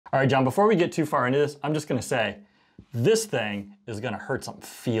All right, John, before we get too far into this, I'm just gonna say, this thing is gonna hurt some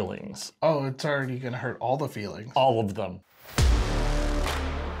feelings. Oh, it's already gonna hurt all the feelings. All of them.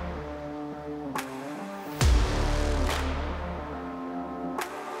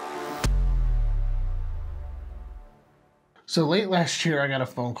 So late last year, I got a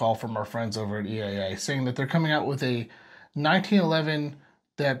phone call from our friends over at EAA saying that they're coming out with a 1911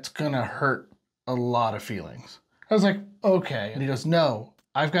 that's gonna hurt a lot of feelings. I was like, okay. And he goes, no,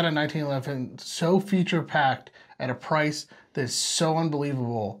 I've got a 1911 so feature packed at a price that's so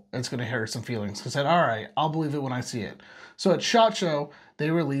unbelievable, it's gonna hurt some feelings. I said, all right, I'll believe it when I see it. So at SHOT Show,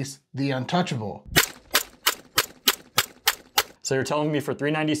 they released the Untouchable. So you're telling me for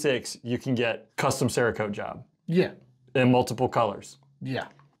 $396, you can get custom Cerakote job? Yeah. In multiple colors? Yeah.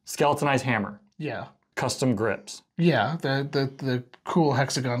 Skeletonized hammer? Yeah. Custom grips? Yeah, the cool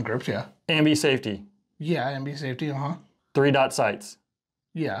hexagon grips, yeah. Ambi safety? Yeah, MB safety, 3-dot sights?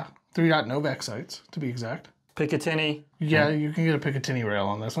 Yeah, 3-dot Novak sights, to be exact. Picatinny? Yeah, you can get a Picatinny rail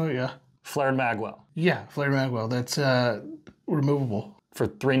on this one, yeah. Flared magwell? Yeah, flared magwell, that's removable. For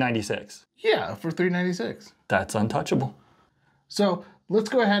 $396? Yeah, for $396. That's untouchable. So let's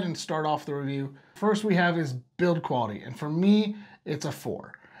go ahead and start off the review. First we have is build quality, and for me, it's a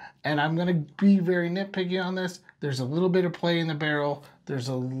 4. And I'm gonna be very nitpicky on this. There's a little bit of play in the barrel. There's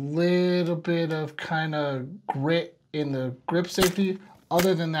a little bit of kind of grit in the grip safety.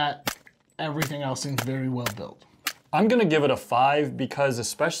 Other than that, everything else seems very well built. I'm gonna give it a 5 because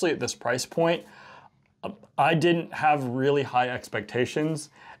especially at this price point, I didn't have really high expectations,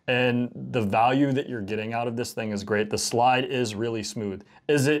 and the value that you're getting out of this thing is great. The slide is really smooth.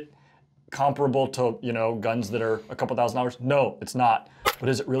 Is it comparable to, you know, guns that are a couple $1,000s? No, it's not. But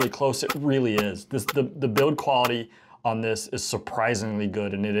is it really close? It really is. The build quality on this is surprisingly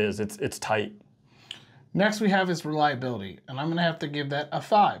good, and it is. It's tight. Next we have is reliability, and I'm gonna have to give that a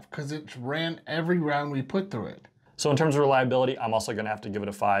 5 because it ran every round we put through it. So in terms of reliability, I'm also gonna have to give it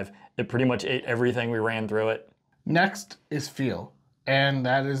a 5. It pretty much ate everything we ran through it. Next is feel, and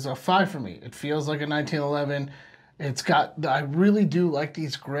that is a 5 for me. It feels like a 1911. It's got, I really do like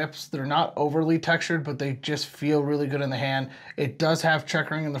these grips. They're not overly textured, but they just feel really good in the hand. It does have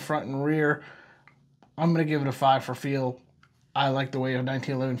checkering in the front and rear. I'm gonna give it a 5 for feel. I like the way a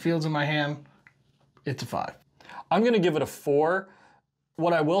 1911 feels in my hand. It's a 5. I'm gonna give it a 4.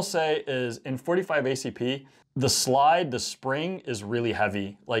 What I will say is in 45 ACP, the slide, the spring is really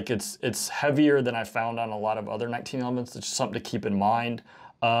heavy. Like it's heavier than I found on a lot of other 1911s. It's just something to keep in mind.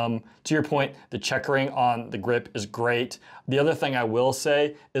 To your point, the checkering on the grip is great. The other thing I will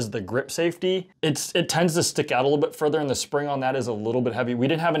say is the grip safety. It tends to stick out a little bit further, and the spring on that is a little bit heavy. We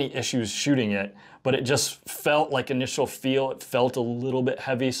didn't have any issues shooting it, but it just felt like initial feel, it felt a little bit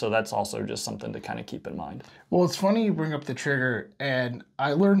heavy, so that's also just something to kind of keep in mind. Well, it's funny you bring up the trigger, and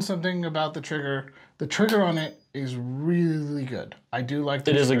I learned something about the trigger. The trigger on it is really good. I do like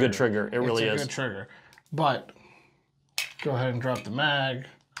the trigger. It is a good trigger. It really is. It's a good trigger. But go ahead and drop the mag.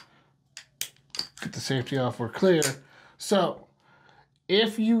 Get the safety off, we're clear. So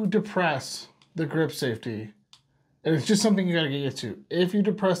if you depress the grip safety, and it's just something you gotta get used to, if you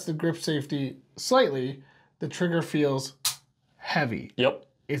depress the grip safety slightly, the trigger feels heavy. Yep.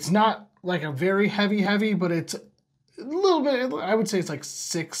 It's not like a very heavy, but it's a little bit, I would say it's like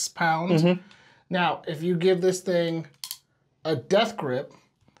 6 pounds. Mm-hmm. Now, if you give this thing a death grip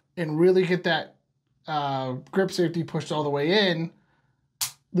and really get that grip safety pushed all the way in,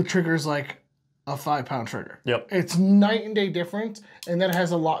 the trigger's like a 5-pound trigger. Yep. It's night and day difference, and that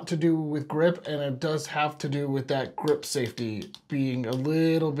has a lot to do with grip, and it does have to do with that grip safety being a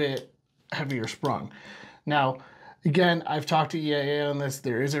little bit heavier sprung. Now, again, I've talked to EAA on this.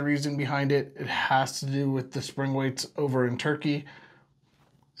 There is a reason behind it. It has to do with the spring weights over in Turkey.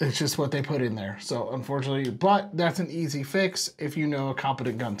 It's just what they put in there. So unfortunately, but that's an easy fix if you know a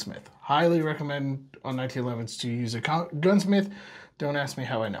competent gunsmith. Highly recommend on 1911s to use a gunsmith. Don't ask me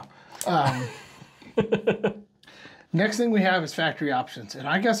how I know. Next thing we have is factory options. And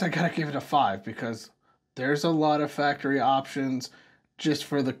I guess I gotta give it a 5 because there's a lot of factory options just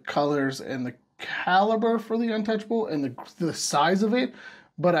for the colors and the caliber for the Untouchable and the size of it.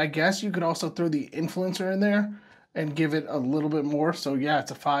 But I guess you could also throw the influencer in there and give it a little bit more. So yeah,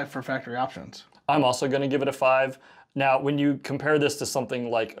 it's a 5 for factory options. I'm also gonna give it a 5. Now, when you compare this to something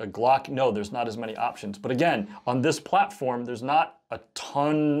like a Glock, no, there's not as many options. But again, on this platform, there's not a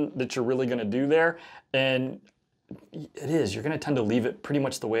ton that you're really gonna do there. And you're gonna tend to leave it pretty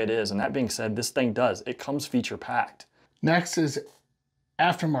much the way it is. And that being said, this thing does. It comes feature packed. Next is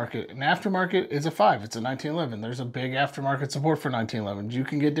aftermarket. And aftermarket is a 5. It's a 1911. There's a big aftermarket support for 1911s. You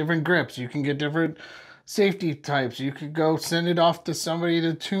can get different grips. You can get different Safety types, you could go send it off to somebody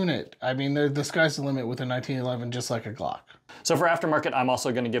to tune it. I mean, the sky's the limit with a 1911, just like a Glock. So for aftermarket, I'm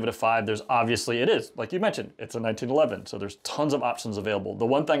also going to give it a 5. There's obviously, it is, like you mentioned, it's a 1911, so there's tons of options available. The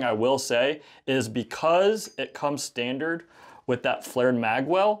one thing I will say is because it comes standard with that flared mag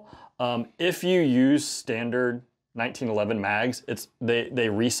well, if you use standard 1911 mags, they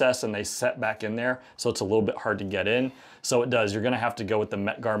recess and they set back in there, so it's a little bit hard to get in. So it does, you're going to have to go with the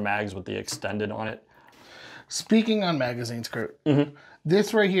Metgar mags with the extended on it. Speaking on magazines, Kurt,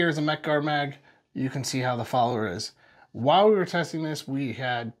 this right here is a Metgar mag. You can see how the follower is. While we were testing this, we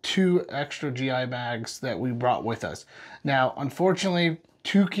had 2 extra GI mags that we brought with us. Now, unfortunately,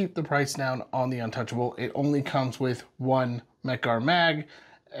 to keep the price down on the Untouchable, it only comes with 1 Metgar mag.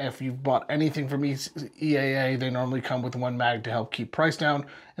 If you've bought anything from EAA, they normally come with 1 mag to help keep price down,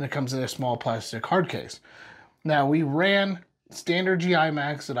 and it comes in a small plastic hard case. Now, we ran standard GI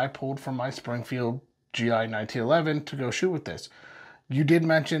mags that I pulled from my Springfield GI 1911 to go shoot with this. You did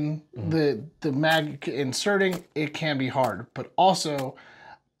mention the mag inserting, it can be hard, but also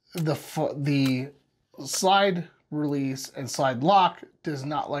the slide release and slide lock does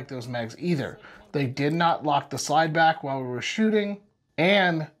not like those mags either. They did not lock the slide back while we were shooting,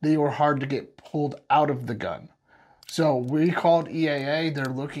 and they were hard to get pulled out of the gun. So we called EAA, they're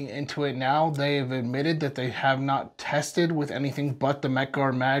looking into it now. They have admitted that they have not tested with anything but the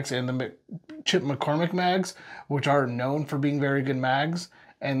Metgar mags and the Chip McCormick mags, which are known for being very good mags.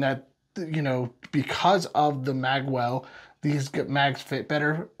 And that, you know, because of the mag well, these mags fit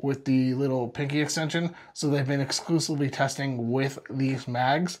better with the little pinky extension. So they've been exclusively testing with these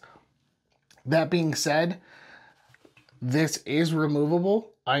mags. That being said, this is removable.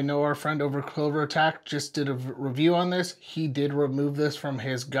 I know our friend over Clover Attack just did a review on this. He did remove this from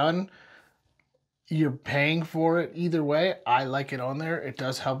his gun. You're paying for it either way. I like it on there. It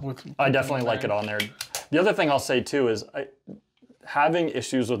does help with... I definitely like it on there. The other thing I'll say too is having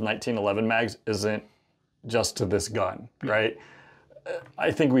issues with 1911 mags isn't just to this gun, right?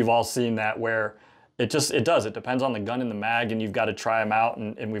 I think we've all seen that where it depends on the gun and the mag, and you've got to try them out,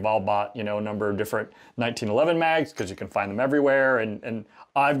 and we've all bought, you know, a number of different 1911 mags because you can find them everywhere, and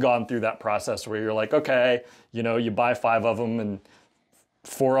I've gone through that process where you're like, okay, you know, you buy 5 of them and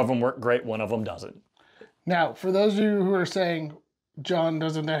 4 of them work great, 1 of them doesn't. Now, for those of you who are saying, John,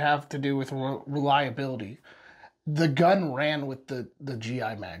 doesn't that have to do with reliability? The gun ran with the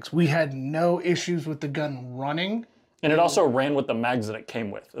GI mags. We had no issues with the gun running. And it also ran with the mags that it came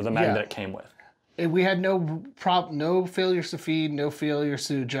with, or the mag that it came with. And we had no failures to feed, no failures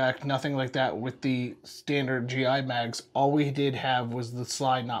to eject, nothing like that with the standard GI mags. All we did have was the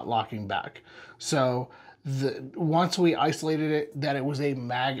slide not locking back. So once we isolated it that it was a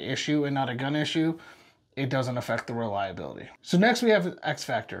mag issue and not a gun issue, it doesn't affect the reliability. So next we have an X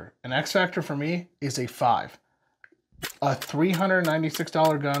Factor. An X Factor for me is a 5. A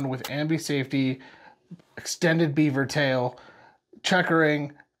 $396 gun with ambi safety, extended beaver tail,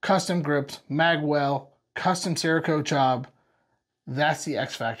 checkering, custom grips, mag well, custom Cerakote job. That's the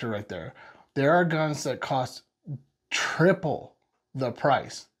X Factor right there. There are guns that cost triple the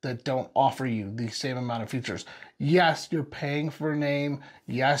price that don't offer you the same amount of features. Yes, you're paying for a name.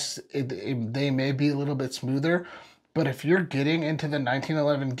 Yes, they may be a little bit smoother, but if you're getting into the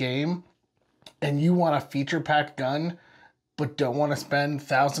 1911 game and you want a feature-packed gun but don't want to spend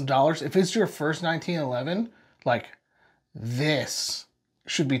 $1,000, if it's your first 1911, like, this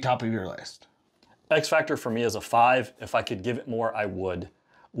should be top of your list. X Factor for me is a 5. If I could give it more, I would.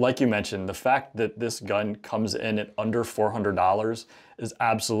 Like you mentioned, the fact that this gun comes in at under $400 is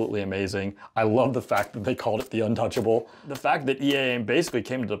absolutely amazing. I love the fact that they called it the Untouchable. The fact that EAA basically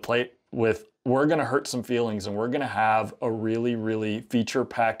came to the plate with, we're gonna hurt some feelings and we're gonna have a really, really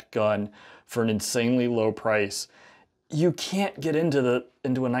feature-packed gun for an insanely low price. You can't get into a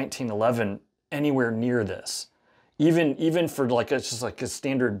 1911 anywhere near this. Even for like it's just like a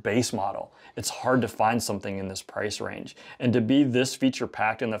standard base model, it's hard to find something in this price range. And to be this feature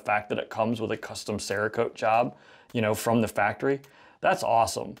packed, and the fact that it comes with a custom Cerakote job, you know, from the factory, that's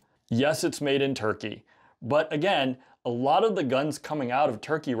awesome. Yes, it's made in Turkey, but again, a lot of the guns coming out of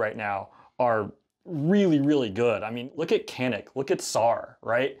Turkey right now are really, really good. I mean, look at Canik, look at SAR,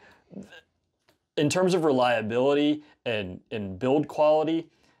 right? In terms of reliability and build quality,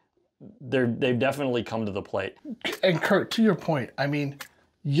 they've definitely come to the plate. And Kurt, to your point, I mean,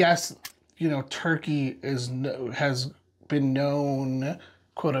 yes, you know, Turkey has been known,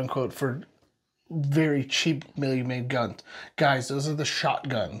 quote unquote, for very cheap made guns. Guys, those are the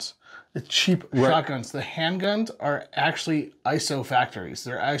shotguns. The cheap shotguns. The handguns are actually ISO factories.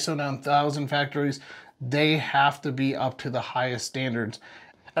 They're ISO 9000 factories. They have to be up to the highest standards.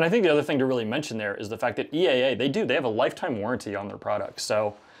 And I think the other thing to really mention there is the fact that EAA, they have a lifetime warranty on their products.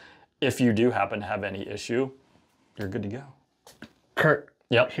 So if you do happen to have any issue, you're good to go. Kurt,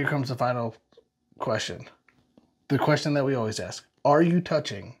 yep. Here comes the final question. The question that we always ask. Are you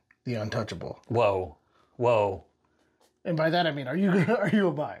touching the untouchable? Whoa. Whoa. And by that I mean, are you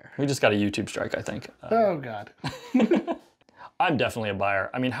a buyer? We just got a YouTube strike, I think. Oh, God. I'm definitely a buyer.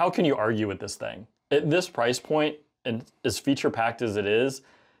 I mean, how can you argue with this thing? At this price point, and as feature-packed as it is,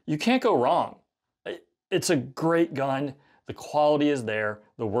 you can't go wrong. It's a great gun. The quality is there.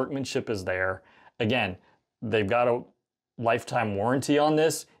 The workmanship is there. Again, they've got a lifetime warranty on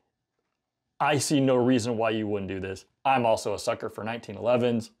this. I see no reason why you wouldn't do this. I'm also a sucker for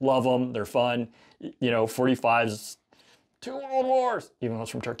 1911s. Love them. They're fun. You know, 45s, 2 World Wars, even though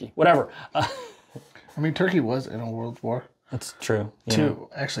it's from Turkey. Whatever. I mean, Turkey was in a world war. That's true.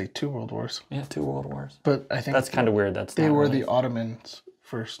 Actually, 2 world wars. Yeah, 2 world wars. But I think that's kind of weird. They were the Ottomans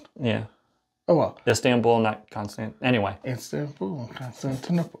first. Yeah. Oh, well. Istanbul, not Constant. Anyway. Istanbul,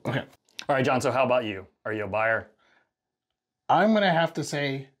 Constantinople. Okay. All right, John, so how about you? Are you a buyer? I'm going to have to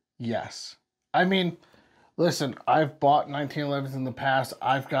say yes. I mean, listen, I've bought 1911s in the past.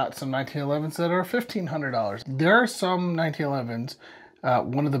 I've got some 1911s that are $1,500. There are some 1911s,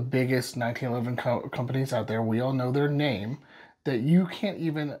 one of the biggest 1911 companies out there, we all know their name, that you can't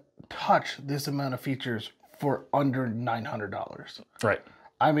even touch this amount of features for under $900. Right.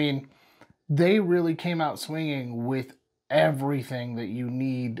 I mean, they really came out swinging with everything that you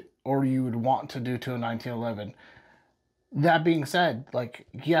need or you would want to do to a 1911. That being said, like,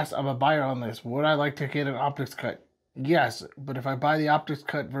 yes, I'm a buyer on this. Would I like to get an optics cut? Yes, but if I buy the optics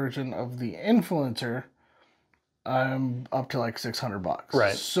cut version of the Influencer, I'm up to like $600.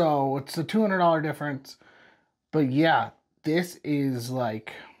 Right. So it's a $200 difference. But yeah, this is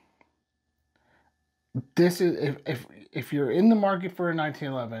if you're in the market for a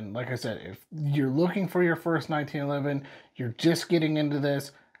 1911, like I said, if you're looking for your first 1911, you're just getting into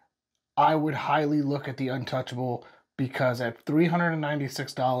this, I would highly look at the Untouchable, because at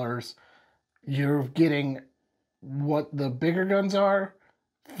 $396, you're getting what the bigger guns are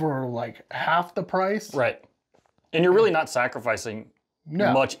for like half the price. Right. And you're really not sacrificing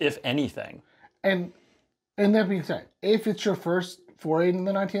much, if anything. And that being said, if it's your first foray into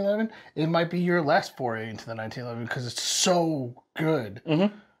the 1911, it might be your last foray into the 1911 because it's so good.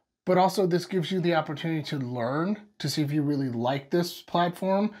 Mm-hmm. But also this gives you the opportunity to learn, to see if you really like this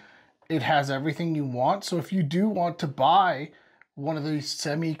platform. It has everything you want. So if you do want to buy one of these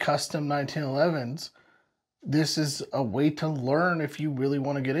semi-custom 1911s, this is a way to learn if you really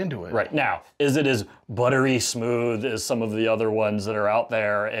want to get into it. Right. Now, is it as buttery smooth as some of the other ones that are out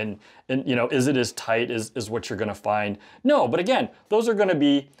there? And you know, is it as tight as what you're going to find? No, but again, those are going to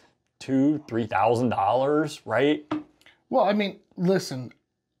be $2,000, $3,000, right? Well, I mean, listen,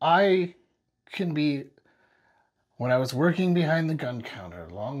 I can be... When I was working behind the gun counter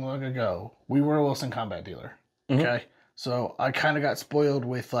long ago, we were a Wilson Combat dealer. Mm-hmm. Okay? So I kind of got spoiled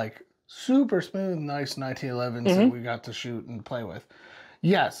with like super smooth, nice 1911s that we got to shoot and play with.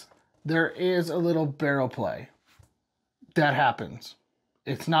 Yes, there is a little barrel play. That happens.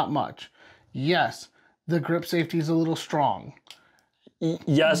 It's not much. Yes, the grip safety is a little strong.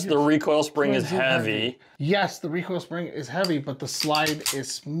 Yes, the recoil spring is heavy. Yes, the recoil spring is heavy, but the slide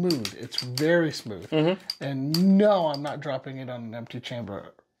is smooth. It's very smooth. And no, I'm not dropping it on an empty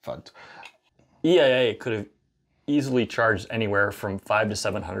chamber front. EAA could have easily charged anywhere from $500 to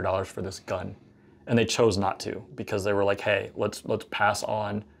 $700 for this gun, and they chose not to because they were like, "Hey, let's pass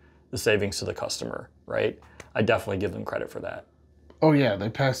on the savings to the customer." Right? I definitely give them credit for that. Oh yeah, they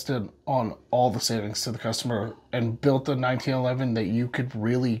passed it on all the savings to the customer and built a 1911 that you could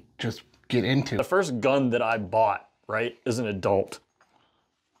really just get into. The first gun that I bought, right, as an adult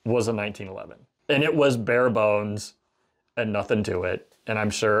was a 1911. And it was bare bones and nothing to it. And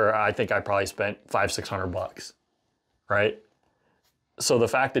I think I probably spent $500-600, right? So the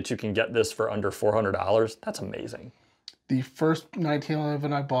fact that you can get this for under $400, that's amazing. The first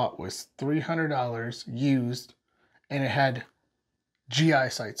 1911 I bought was $300 used, and it had GI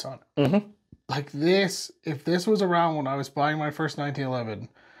sights on it. Like this, if this was around when I was buying my first 1911,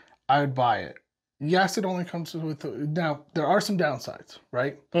 I would buy it. Yes, it only comes with, now there are some downsides,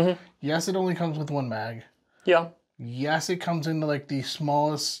 right? Yes, it only comes with one mag. Yeah. Yes, it comes into like the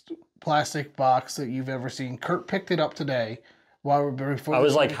smallest plastic box that you've ever seen. Kurt picked it up today before I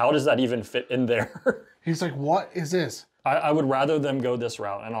was like, how does that even fit in there? He's like, what is this? I would rather them go this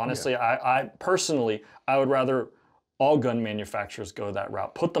route. And honestly, I personally, I would rather all gun manufacturers go that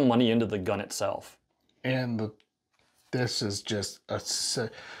route. Put the money into the gun itself. And this is just a...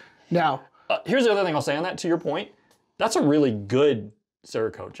 Now... here's the other thing I'll say on that, to your point. That's a really good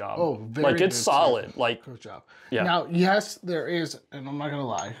Cerakote job. Oh, very like it's good solid. Like Cerakote job. yeah. Now, yes, there is, and I'm not gonna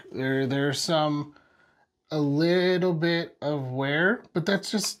lie, there's some a little bit of wear, but that's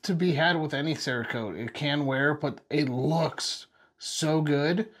just to be had with any Cerakote. It can wear, but it looks so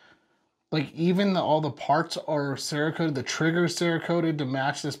good. Like even all the parts are Cerakoted, the trigger is Cerakoted to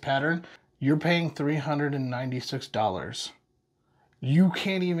match this pattern. You're paying $396. You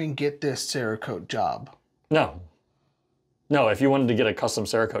can't even get this Cerakote job. No. No, if you wanted to get a custom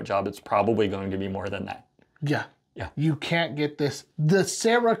Cerakote job, it's probably going to be more than that. Yeah. Yeah. You can't get the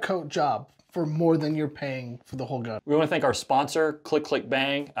Cerakote job for more than you're paying for the whole gun. We want to thank our sponsor, Click Click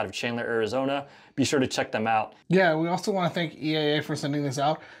Bang, out of Chandler, Arizona. Be sure to check them out. Yeah, we also want to thank EAA for sending this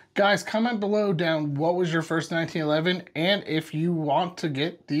out. Guys, comment below down what was your first 1911 and if you want to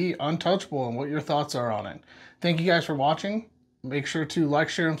get the Untouchable and what your thoughts are on it. Thank you guys for watching. Make sure to like,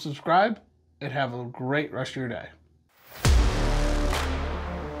 share, and subscribe, and have a great rest of your day.